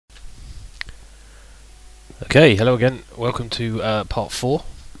Okay, hello again. Welcome to part 4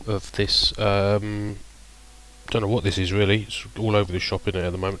 of this. Don't know what this is really. It's all over the shop in it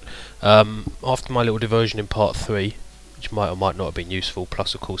at the moment. After my little diversion in part 3, which might or might not have been useful,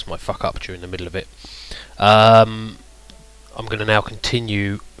 plus of course my fuck up during the middle of it. I'm going to now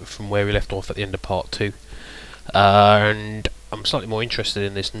continue from where we left off at the end of part 2, and I'm slightly more interested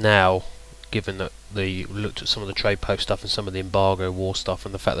in this now, given that they looked at some of the trade post stuff and some of the embargo war stuff,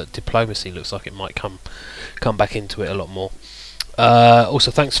 and the fact that diplomacy looks like it might come back into it a lot more. Also,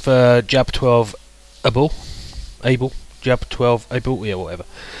 thanks for Jab12 Abel, Jab12 Abel, yeah, whatever.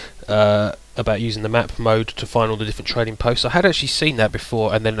 About using the map mode to find all the different trading posts. I had actually seen that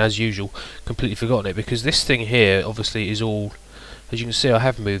before, and then, as usual, completely forgotten it, because this thing here obviously is all. As you can see, I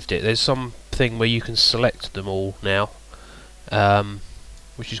have moved it. There's something where you can select them all now,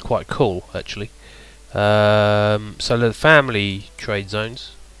 which is quite cool, actually. So the family trade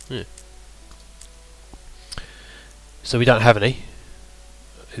zones. Yeah. So we don't have any.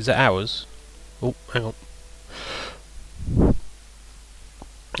 Is that ours? Oh, hang on.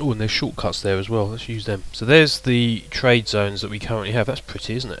 Oh, and there's shortcuts there as well. Let's use them. So there's the trade zones that we currently have. That's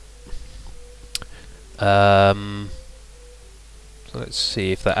pretty, isn't it? So let's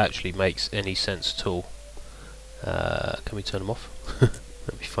see if that actually makes any sense at all. Can we turn them off?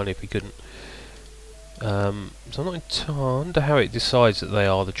 That'd be funny if we couldn't. So I'm not entirely. I wonder how it decides that they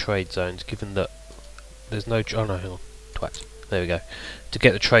are the trade zones, given that there's no. Oh no, hang on. Twat. There we go. To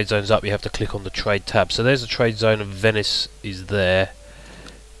get the trade zones up, you have to click on the trade tab. So there's the trade zone of Venice is there,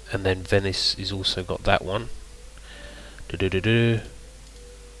 and then Venice is also got that one.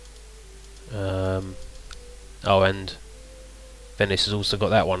 Oh, and Venice has also got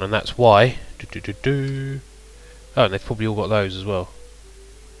that one, and that's why. Oh, and they've probably all got those as well.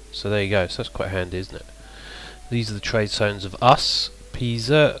 So there you go. So that's quite handy, isn't it? These are the trade zones of us,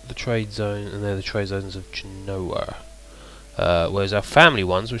 Pisa, the trade zone, and they're the trade zones of Genoa. Whereas our family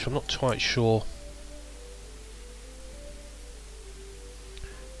ones, which I'm not quite sure.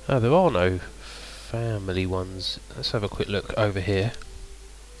 Oh, there are no family ones. Let's have a quick look over here.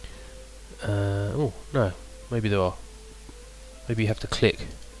 Oh, no. Maybe there are. Maybe you have to click.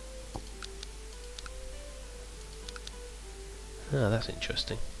 Ah, that's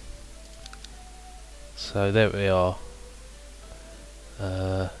interesting. So there we are.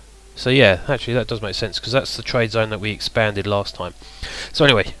 So yeah, actually that does make sense, because that's the trade zone that we expanded last time. So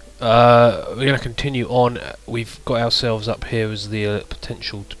anyway, we're going to continue on. We've got ourselves up here as the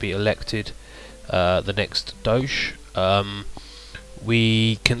potential to be elected the next Doge. Let's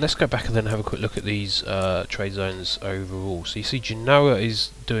go back and then have a quick look at these trade zones overall. So you see Genoa is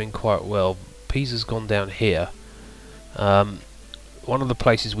doing quite well. Pisa's gone down here. One of the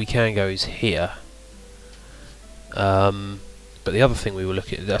places we can go is here. But the other thing we were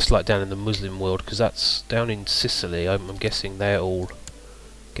looking at, that's like down in the Muslim world, because that's down in Sicily. I'm guessing they're all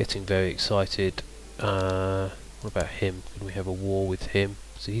getting very excited. What about him? Can we have a war with him?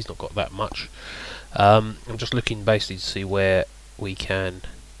 See, he's not got that much. I'm just looking basically to see where we can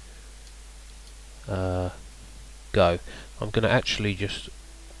go. I'm going to actually just...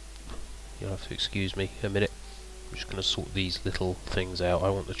 You'll have to excuse me a minute. I'm just going to sort these little things out.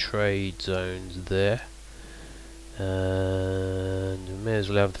 I want the trade zones there. And we may as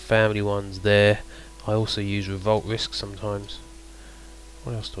well have the family ones there. I also use revolt risk sometimes.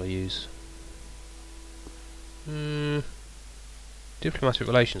 What else do I use? Diplomatic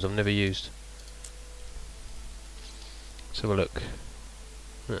relations I've never used. Let's have a look.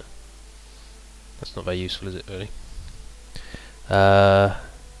 That's not very useful, is it, really? Oh,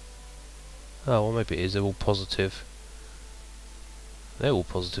 well, maybe it is. They're all positive. They're all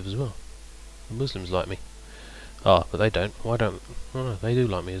positive as well. The Muslims like me. Ah, but they don't. Why don't... Oh no, they do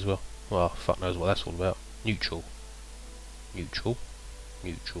like me as well. Well, fuck knows what that's all about. Neutral. Neutral.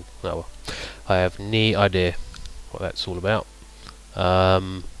 Neutral. Oh well. I have no idea what that's all about.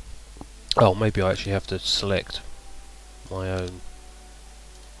 Oh, maybe I actually have to select my own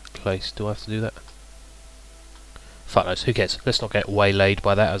place. Do I have to do that? Fuck knows, who cares? Let's not get waylaid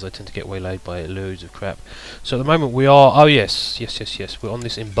by that, as I tend to get waylaid by loads of crap. So at the moment we are... Oh yes, we're on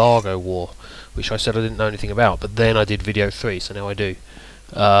this embargo war, which I said I didn't know anything about, but then I did video 3, so now I do.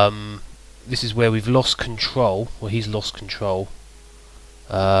 This is where we've lost control, well, he's lost control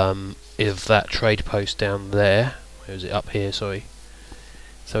of that trade post down there. Where is it? Up here, sorry.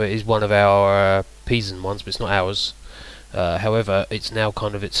 So it is one of our Pisan ones, but it's not ours. However, it's now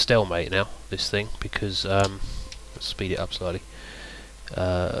kind of at stalemate now, this thing, because... let's speed it up slightly.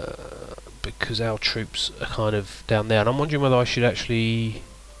 Because our troops are kind of down there, and I'm wondering whether I should actually...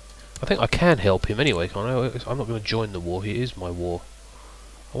 I think I can help him anyway, can't I? I'm not going to join the war, it is my war.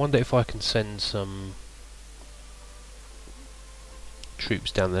 I wonder if I can send some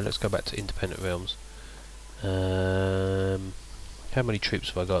troops down there. Let's go back to independent realms. How many troops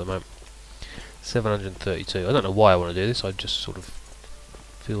have I got at the moment? 732. I don't know why I want to do this. I just sort of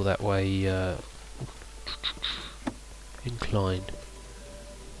feel that way inclined.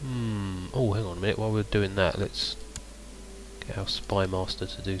 Oh, hang on a minute. While we're doing that, let's get our spy master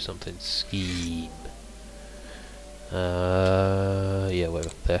to do something. Scheme. Yeah,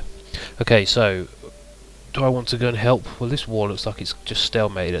 whatever. There. Okay, so do I want to go and help? Well, this war looks like it's just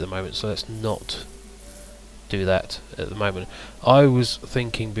stalemated at the moment, so let's not do that at the moment. I was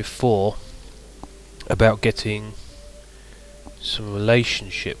thinking before about getting some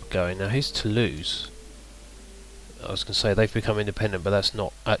relationship going. Now, here's Toulouse. I was going to say they've become independent, but that's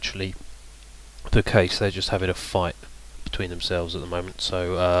not actually the case. They're just having a fight between themselves at the moment,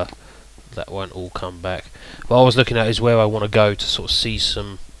 so that won't all come back. What I was looking at is where I want to go to sort of see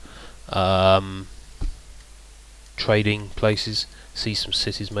some trading places, see some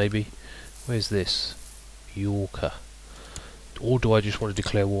cities maybe. Where's this? Yorker. Or do I just want to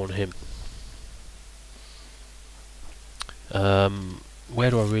declare war on him? Where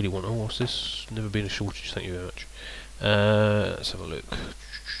do I really want? Oh, what's this? Never been a shortage, thank you very much. Let's have a look.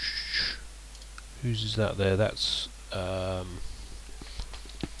 Whose is that there? That's oh,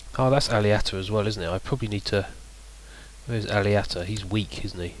 that's Aliata as well, isn't it? I probably need to. Where's Aliata? He's weak,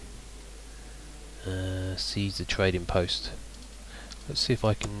 isn't he? Seize the trading post. Let's see if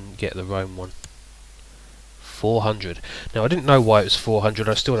I can get the Rome one. 400. Now I didn't know why it was 400.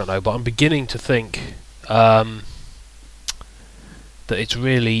 I still don't know, but I'm beginning to think that it's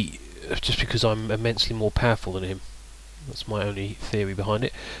really just because I'm immensely more powerful than him. That's my only theory behind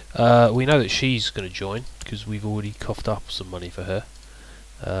it. We know that she's going to join because we've already coughed up some money for her.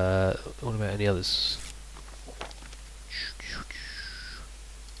 What about any others?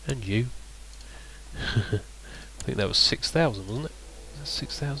 And you? I think that was 6,000, wasn't it?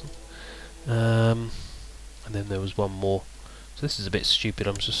 6,000. And then there was one more. So this is a bit stupid.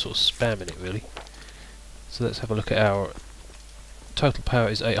 I'm just sort of spamming it really. So let's have a look at our total power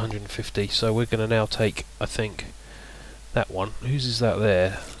is 850. So we're going to now take, I think, that one. Whose is that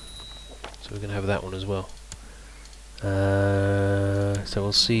there? So we're going to have that one as well. So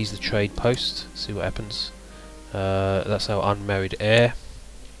we'll seize the trade post. See what happens. That's our unmarried heir.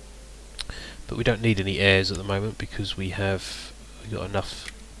 But we don't need any heirs at the moment because we've got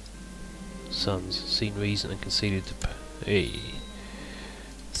enough sons. Seen reason and conceded to hey.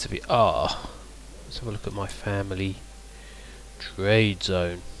 Let's have a look at my family trade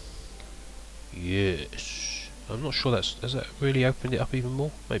zone. Yes. I'm not sure has that really opened it up even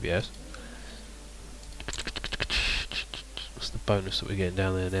more? Maybe it has. What's the bonus that we're getting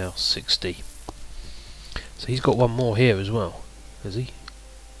down there now? 60. So he's got one more here as well, has he?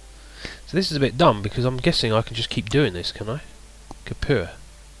 So this is a bit dumb because I'm guessing I can just keep doing this, can I? Capua.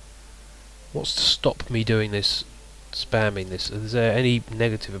 What's to stop me doing this, spamming this? Is there any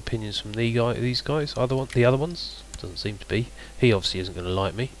negative opinions from these guys? The other ones? Doesn't seem to be. He obviously isn't going to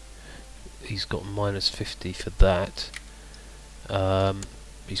like me. He's got minus 50 for that.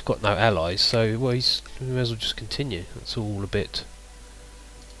 He's got no allies, so well, we may as well just continue. That's all a bit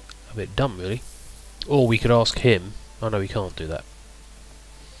dumb, really. Or we could ask him. Oh no, we can't do that.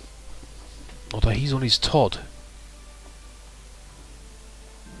 Although he's on his Todd.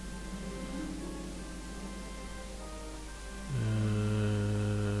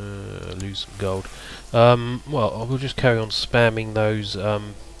 Lose some gold. Well, we'll just carry on spamming those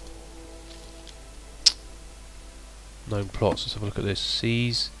known plots. Let's have a look at this.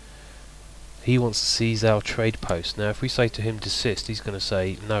 Seize. He wants to seize our trade post. Now, if we say to him desist, he's going to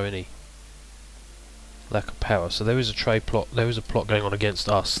say no, innit? Lack of power. So there is a trade plot. There is a plot going on against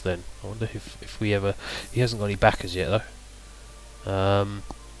us. Then I wonder if we ever. He hasn't got any backers yet, though.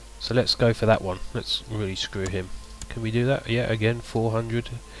 So let's go for that one. Let's really screw him. Can we do that? Yeah, again 400.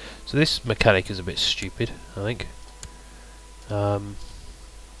 So this mechanic is a bit stupid, I think. If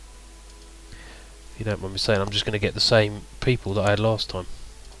you don't mind me saying, I'm just going to get the same people that I had last time.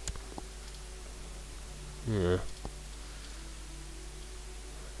 Yeah.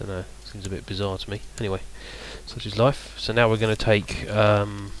 I don't know. Seems a bit bizarre to me. Anyway, such is life. So now we're going to take. So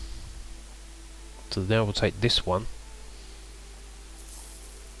now we'll take this one,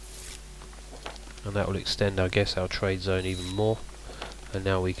 and that will extend, I guess, our trade zone even more. And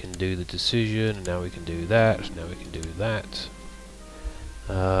now we can do the decision. And now we can do that. And now we can do that.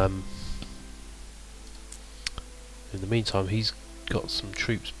 In the meantime, he's got some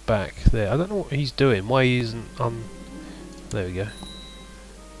troops back there. I don't know what he's doing. Why he isn't on? There we go.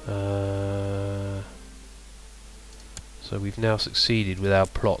 So we've now succeeded with our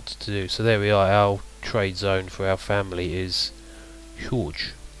plot to do. So there we are. Our trade zone for our family is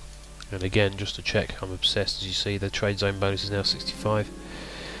Huge. And again, just to check, I'm obsessed. As you see, the trade zone bonus is now 65.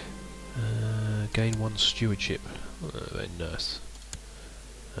 Gain 1 stewardship. Very nice.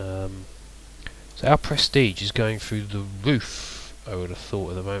 So our prestige is going through the roof, I would have thought,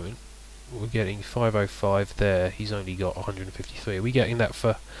 at the moment. We're getting 505 there. He's only got 153. Are we getting that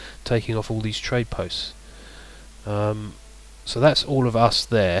for taking off all these trade posts? So that's all of us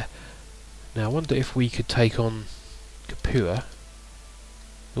there. Now I wonder if we could take on Capua.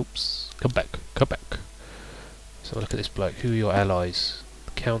 Oops, come back, come back. So look at this bloke. Who are your allies?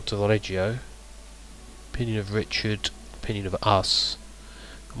 Count of Reggio, opinion of Richard, opinion of us.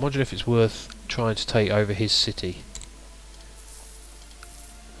 I'm wondering if it's worth trying to take over his city.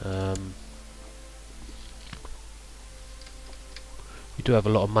 We do have a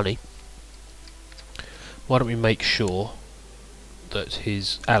lot of money. Why don't we make sure that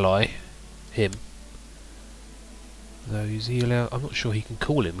his ally, him, though is he allowed? I'm not sure he can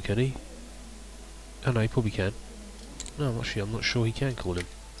call him, can he? Oh no, he probably can. No, I'm not sure he can call him.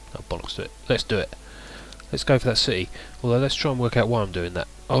 Oh, bollocks to it. Let's do it. Let's go for that city. Although let's try and work out why I'm doing that.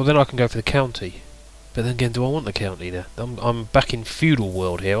 Oh, then I can go for the county. But then again, do I want the county now? I'm back in feudal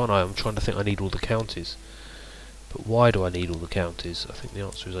world here, aren't I? I'm trying to think I need all the counties. But why do I need all the counties? I think the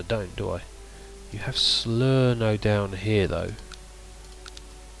answer is I don't, do I? You have Salerno down here, though.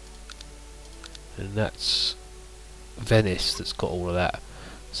 And that's Venice that's got all of that.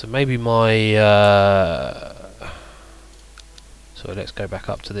 So maybe my... So let's go back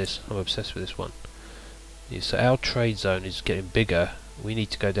up to this. I'm obsessed with this one. Yeah, so our trade zone is getting bigger. We need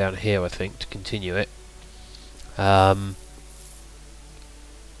to go down here, I think, to continue it. And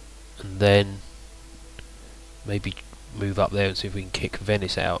then maybe move up there and see if we can kick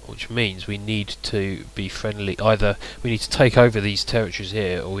Venice out, which means we need to be friendly. Either we need to take over these territories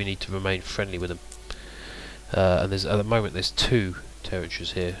here, or we need to remain friendly with them. And there's at the moment there's 2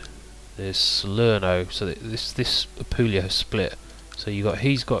 territories here. There's Salerno, so that this Apulia has split. So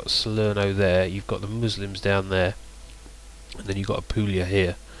he's got Salerno there. You've got the Muslims down there, and then you've got Apulia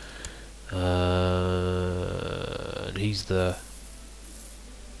here. And he's the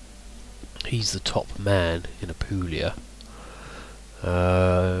top man in Apulia.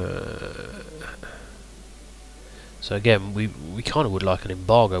 So again, we kind of would like an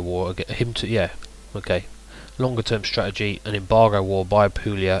embargo war against him to, yeah, okay. Longer term strategy, an embargo war by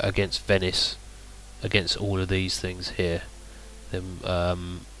Apulia against Venice, against all of these things here. Then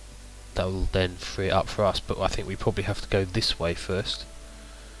that will then free it up for us. But I think we probably have to go this way first.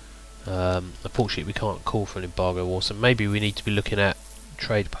 Unfortunately, we can't call for an embargo war, so maybe we need to be looking at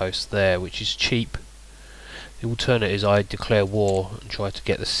trade posts there, which is cheap. The alternate is I declare war and try to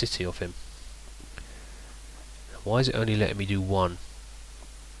get the city off him. Why is it only letting me do 1?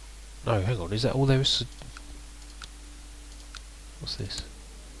 No, hang on, is that all there is? What's this?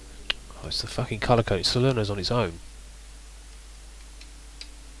 Oh, it's the fucking colour code. Salerno's on its own.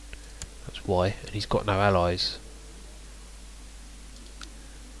 That's why, and he's got no allies.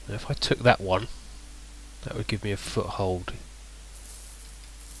 Now if I took that one, that would give me a foothold.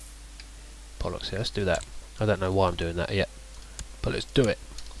 Bollocks, yeah, let's do that. I don't know why I'm doing that yet, but let's do it.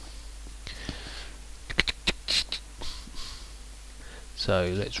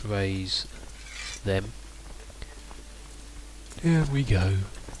 So let's raise them. Here we go.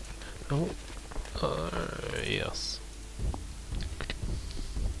 Oh, yes.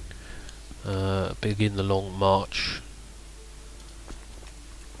 Begin the long march.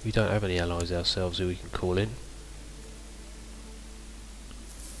 We don't have any allies ourselves who we can call in.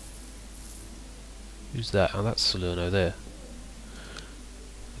 Who's that? Oh, that's Salerno there.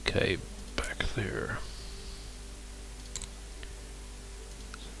 Okay, back there.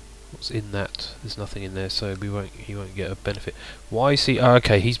 What's in that? There's nothing in there, so he won't get a benefit. Why is he? Oh,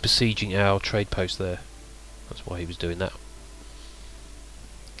 okay, he's besieging our trade post there. That's why he was doing that.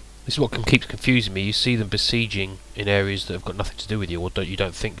 This is what keeps confusing me. You see them besieging in areas that have got nothing to do with you, or you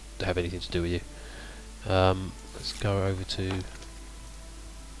don't think to have anything to do with you. Let's go over to.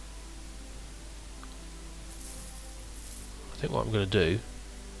 I think what I'm going to do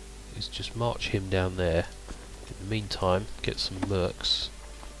is just march him down there. In the meantime, get some mercs.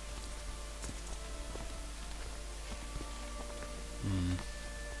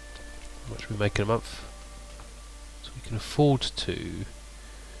 How much are we making a month? So we can afford to.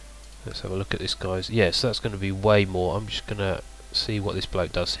 Let's have a look at this, guys. Yes, that's going to be way more. I'm just going to see what this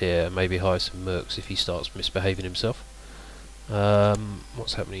bloke does here and maybe hire some mercs if he starts misbehaving himself.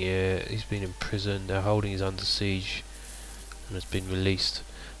 What's happening here? He's been imprisoned. Now holding is under siege and has been released.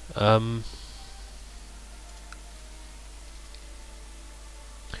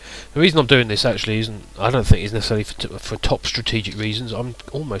 The reason I'm doing this actually isn't, I don't think it's necessarily for top strategic reasons. I'm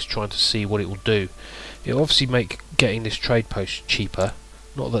almost trying to see what it will do. It'll obviously make getting this trade post cheaper.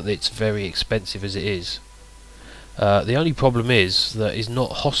 Not that it's very expensive as it is. The only problem is that it's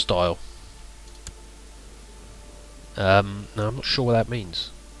not hostile. Now I'm not sure what that means,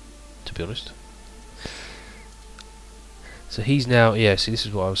 to be honest. So he's now, yeah, see, this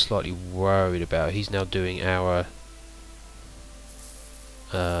is what I was slightly worried about. He's now doing our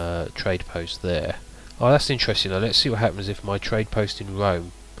trade post there. Oh, that's interesting. Now let's see what happens if my trade post in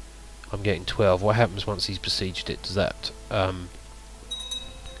Rome, I'm getting 12. What happens once he's besieged it? Does that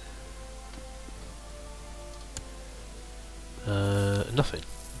nothing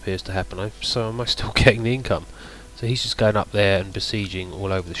appears to happen. So am I still getting the income? So he's just going up there and besieging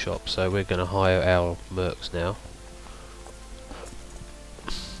all over the shop. So we're going to hire our mercs now.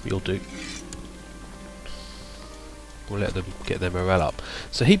 You'll do. We'll let them get their morale up.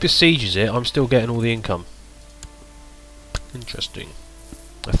 So he besieges it. I'm still getting all the income. Interesting.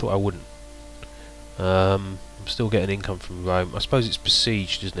 I thought I wouldn't. I'm still getting income from Rome. I suppose it's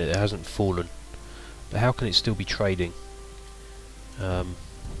besieged, isn't it? It hasn't fallen. But how can it still be trading? I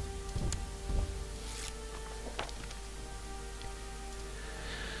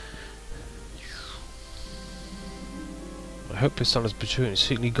hope his son has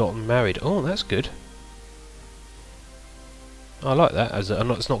secretly gotten married. Oh, that's good. I like that.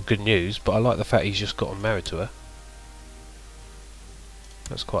 It's not good news, but I like the fact he's just gotten married to her.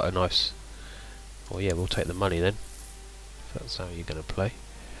 That's quite a nice. Well, yeah, we'll take the money then. If that's how you're going to play.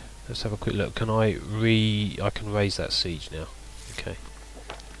 Let's have a quick look. I can raise that siege now. Okay.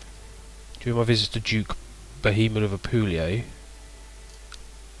 During my visit to Duke Bohemond of Apulia.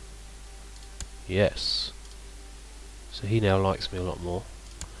 Yes. So he now likes me a lot more.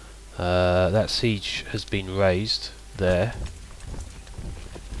 That siege has been raised there.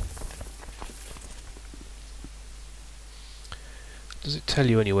 Does it tell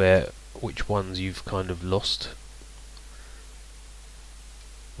you anywhere which ones you've kind of lost?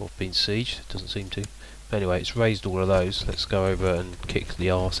 Or been sieged? It doesn't seem to. But anyway, it's raised all of those. Let's go over and kick the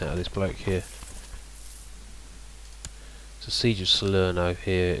arse out of this bloke here. So siege of Salerno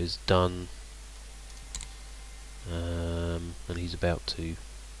here is done. And he's about to...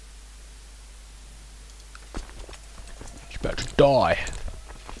 He's about to die.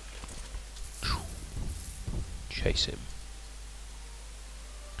 Chase him.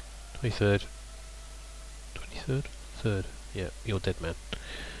 23rd. 23rd? 3rd. Yeah, you're dead, man.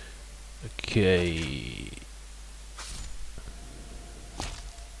 Okay. In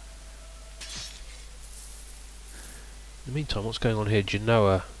the meantime, what's going on here?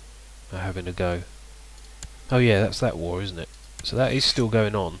 Genoa are having a go. Oh yeah, that's that war, isn't it? So that is still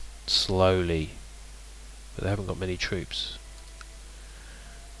going on, slowly. But they haven't got many troops.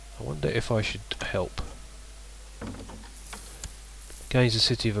 I wonder if I should help. Gains the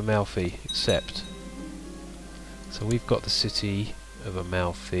city of Amalfi, accept. So we've got the city of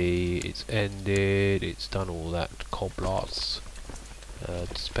Amalfi, it's ended, it's done all that, cobblers.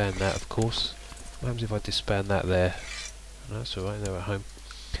 Disband that, of course. What happens if I disband that there? No, that's alright, they're at home.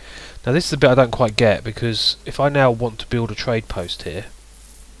 Now this is the bit I don't quite get, because if I now want to build a trade post here,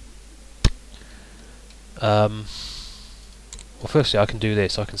 well, firstly I can do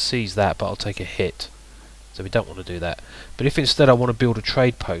this, I can seize that, but I'll take a hit. So we don't want to do that. But if instead I want to build a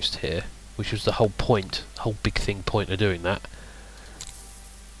trade post here, which was the whole point, whole big thing point of doing that.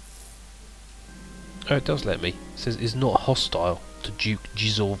 Oh, it does let me. It says is not hostile to Duke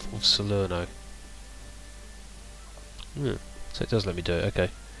Gizov of Salerno. So it does let me do it, okay.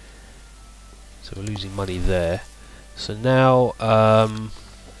 So we're losing money there. So now,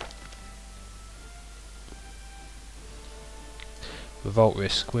 revolt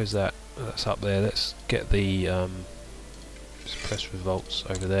risk, where's that? That's up there. Let's get the suppress revolts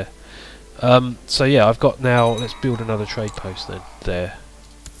over there. So yeah, I've got now. Let's build another trade post then. There.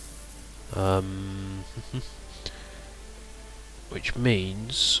 Which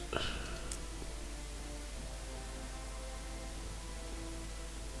means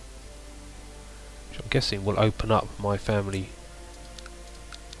I'm guessing will open up my family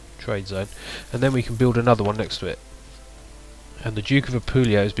trade zone, and then we can build another one next to it. And the Duke of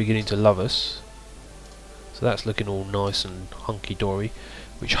Apulia is beginning to love us, so that's looking all nice and hunky-dory,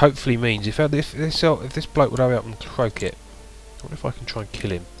 which hopefully means if this bloke would hurry up and croak it. I wonder if I can try and kill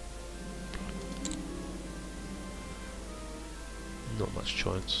him. Not much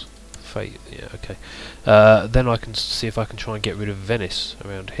chance. Fate, yeah, okay. Then I can see if I can try and get rid of Venice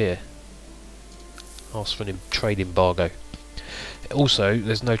around here. Ask for a trade embargo. Also,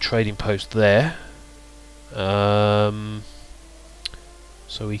 there's no trading post there.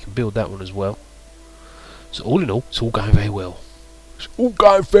 so we can build that one as well. So all in all, it's all going very well. It's all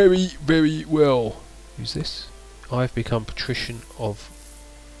going very, very well. Who's this? I've become patrician of...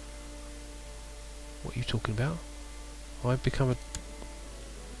 What are you talking about? I've become a...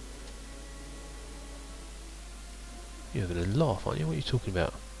 You're having a laugh, aren't you? What are you talking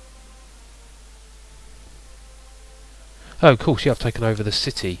about? Oh, of course, yeah, I've taken over the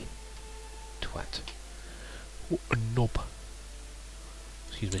city. Twat. What a knob.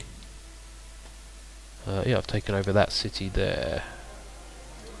 Excuse me. Yeah, I've taken over that city there.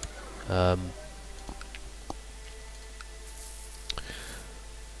 So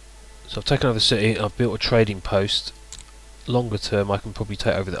I've taken over the city. I've built a trading post. Longer term, I can probably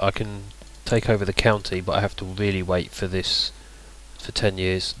take over the. I can take over the county, but I have to really wait for this for 10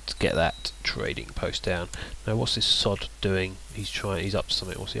 years to get that trading post down. Now, what's this sod doing? He's trying. He's up to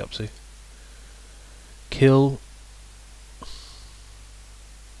something. What's he up to? Kill.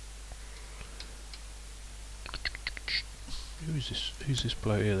 Who's this? Who's this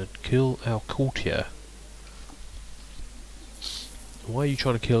bloke here then? Kill our courtier. Why are you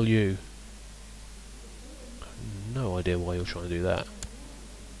trying to kill you? I have no idea why you're trying to do that.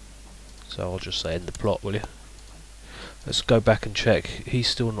 So I'll just say end the plot, will you? Let's go back and check. He's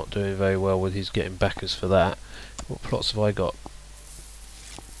still not doing very well with his getting backers for that. What plots have I got?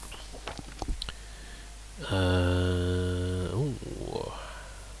 Ooh.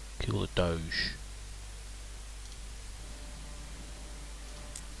 Kill the Doge.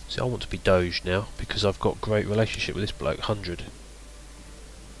 See, I want to be Doge now because I've got great relationship with this bloke, 100.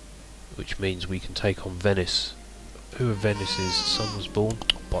 Which means we can take on Venice. Who of Venice's son was born?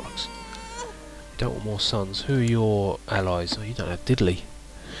 Oh, bollocks. We don't want more sons. Who are your allies? Oh, you don't have diddly.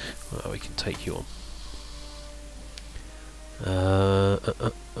 Well, we can take you on.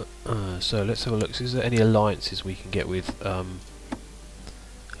 So let's have a look. So is there any alliances we can get with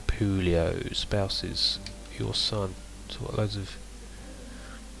Apulio, spouses, your son? So what loads of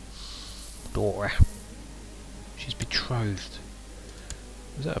Dora. She's betrothed.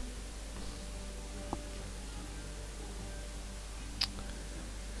 Was that a...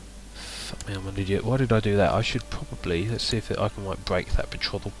 Fuck me, I'm an idiot. Why did I do that? I should probably... Let's see if I can like break that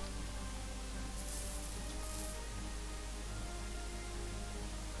betrothal.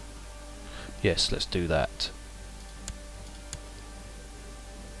 Yes, let's do that.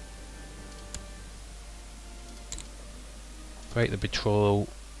 Break the betrothal.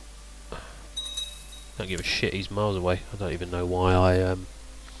 Don't give a shit, he's miles away. I don't even know why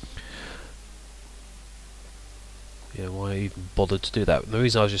why I even bothered to do that. The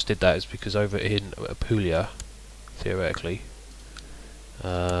reason I just did that is because over in Apulia, theoretically,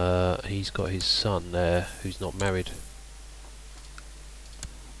 he's got his son there who's not married.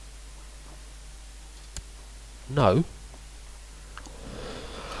 No.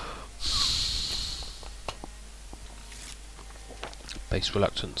 Base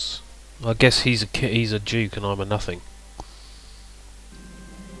reluctance. I guess he's a duke and I'm a nothing.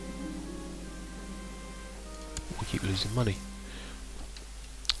 We keep losing money.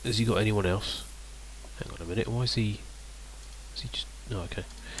 Has he got anyone else? Hang on a minute. Why is he? Is he just? No, okay.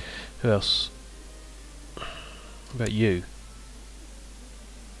 Who else? What about you?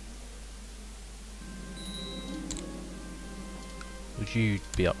 Would you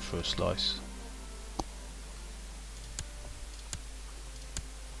be up for a slice?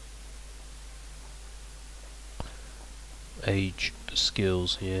 Age,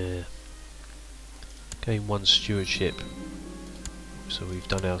 skills, yeah. Gain 1 stewardship. So we've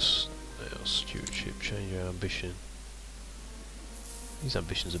done our stewardship. Change our ambition. These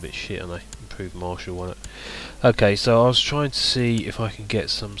ambitions are a bit shit, aren't they? Improve martial, why not? Okay, so I was trying to see if I can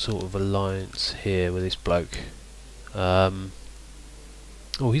get some sort of alliance here with this bloke. Oh,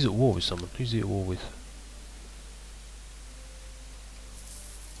 he's at war with someone. Who's he at war with?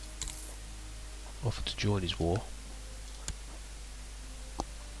 Offered to join his war.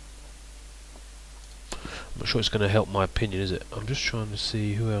 I'm not sure it's going to help my opinion, is it? I'm just trying to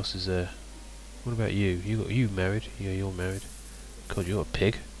see who else is there. What about you? You married? Yeah, you're married. God, you're a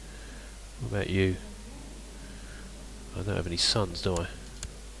pig. What about you? I don't have any sons, do I?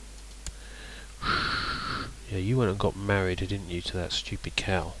 Yeah, you went and got married, didn't you, to that stupid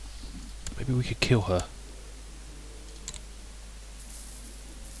cow? Maybe we could kill her.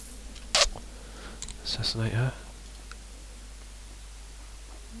 Assassinate her?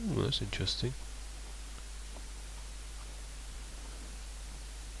 Ooh, that's interesting.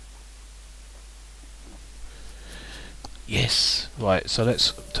 Yes! Right, so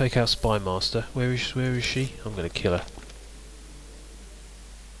let's take our spy master. Where is she? I'm going to kill her.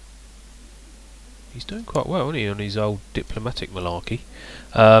 He's doing quite well, isn't he, on his old diplomatic malarkey.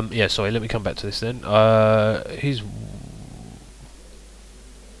 Yeah, sorry, let me come back to this then. His...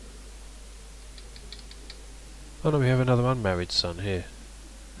 Oh no, we have another unmarried son here,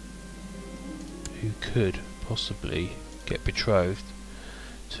 who could possibly get betrothed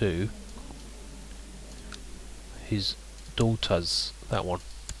to his daughters. That one.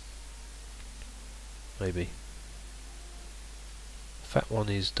 Maybe. Fat one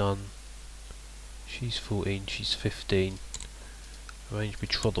is done. She's 14, she's 15. Arrange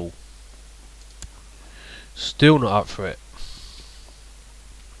betrothal. Still not up for it.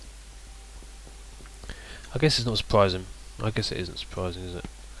 I guess it's not surprising. I guess it isn't surprising, is it?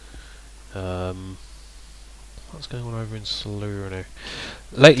 What's going on over in Salerno?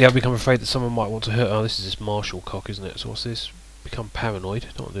 Lately I've become afraid that someone might want to hurt... Oh, this is this Marshall cock, isn't it? So what's this? Become paranoid.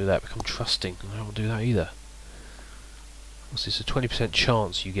 Don't want to do that. Become trusting. I don't want to do that either. What's this? A 20%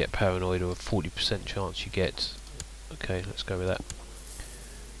 chance you get paranoid, or a 40% chance you get... Okay, let's go with that.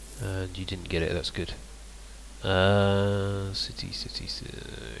 And you didn't get it, that's good. City,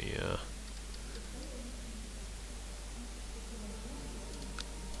 yeah.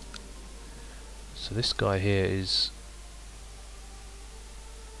 So this guy here is...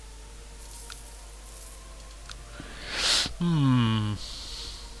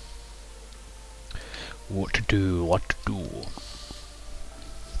 What to do, what to do.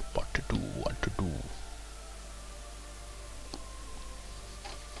 What to do, what to do.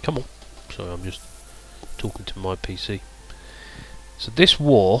 Come on. Sorry, I'm just talking to my PC. So this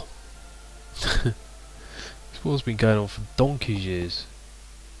war... this war's been going on for donkey's years.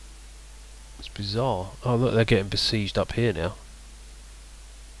 It's bizarre. Oh look, they're getting besieged up here now.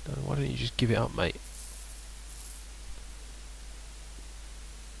 Why don't you just give it up, mate?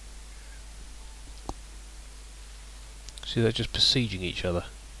 See, they're just besieging each other.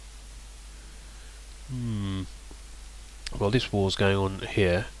 Well, this war's going on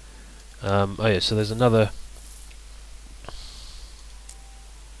here. Oh yeah, so there's another...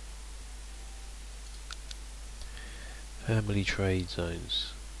 Family trade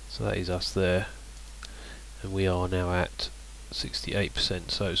zones. So that is us there. And we are now at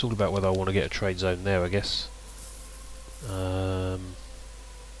 68%. So it's all about whether I want to get a trade zone there, I guess. Or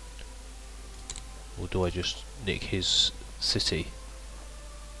do I just nick his city?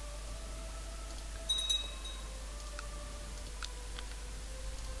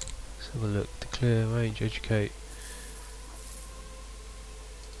 Let's have a look. Declare, range, educate.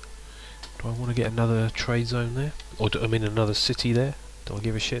 Do I want to get another trade zone there? Or I mean another city there? Do I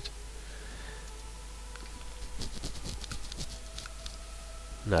give a shit?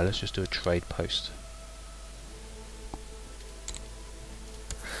 No, let's just do a trade post.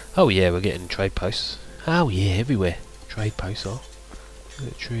 Oh yeah, we're getting trade posts. Oh yeah, everywhere. Trade posts are.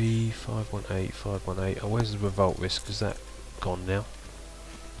 Military, 518, 518. Oh, where's the revolt risk? Is that gone now?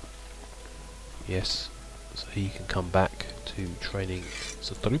 Yes. So he can come back to training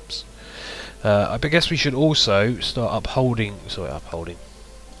the troops. I guess we should also start upholding... Sorry, upholding.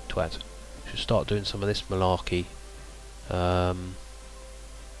 Twat. Should start doing some of this malarkey. God,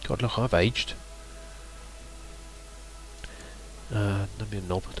 look, I've aged. Don't be a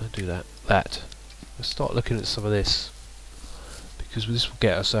knob, don't do that. Let's start looking at some of this, because this will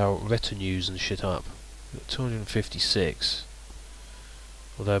get us our retinues and shit up. We've got 256.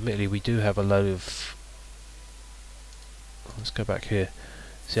 Although admittedly we do have a load of... Let's go back here.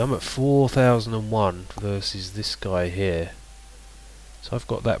 See, I'm at 4001 versus this guy here. So I've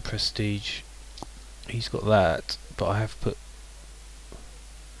got that prestige. He's got that, but I have put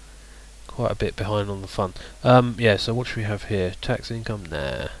quite a bit behind on the fun. Yeah, so what should we have here? Tax income?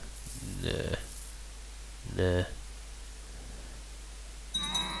 Nah.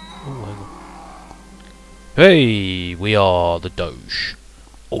 Oh, hang on. Hey, we are the Doge.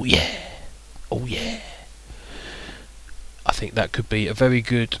 Oh yeah. Oh yeah. I think that could be a very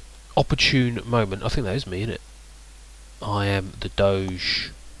good, opportune moment. I think that is me, isn't it? I am the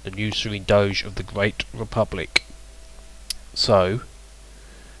Doge, the new serene Doge of the Great Republic. So,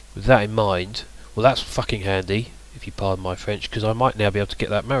 with that in mind, well, that's fucking handy, if you pardon my French, because I might now be able to get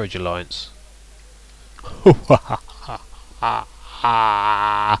that marriage alliance.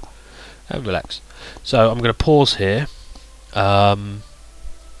 And relax. So I'm going to pause here and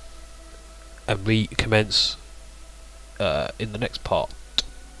recommence in the next part.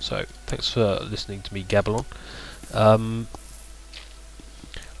 So thanks for listening to me gabble on.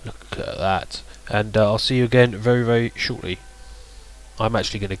 Look at that, and I'll see you again very, very shortly. I'm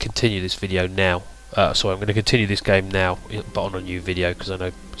actually going to continue this video now. Sorry, I'm going to continue this game now, but on a new video, because I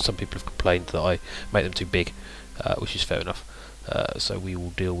know some people have complained that I make them too big, which is fair enough. So we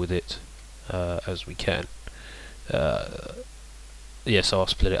will deal with it as we can. Yeah, so I'll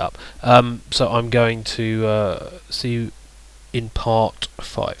split it up. So I'm going to see you in part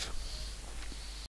 5.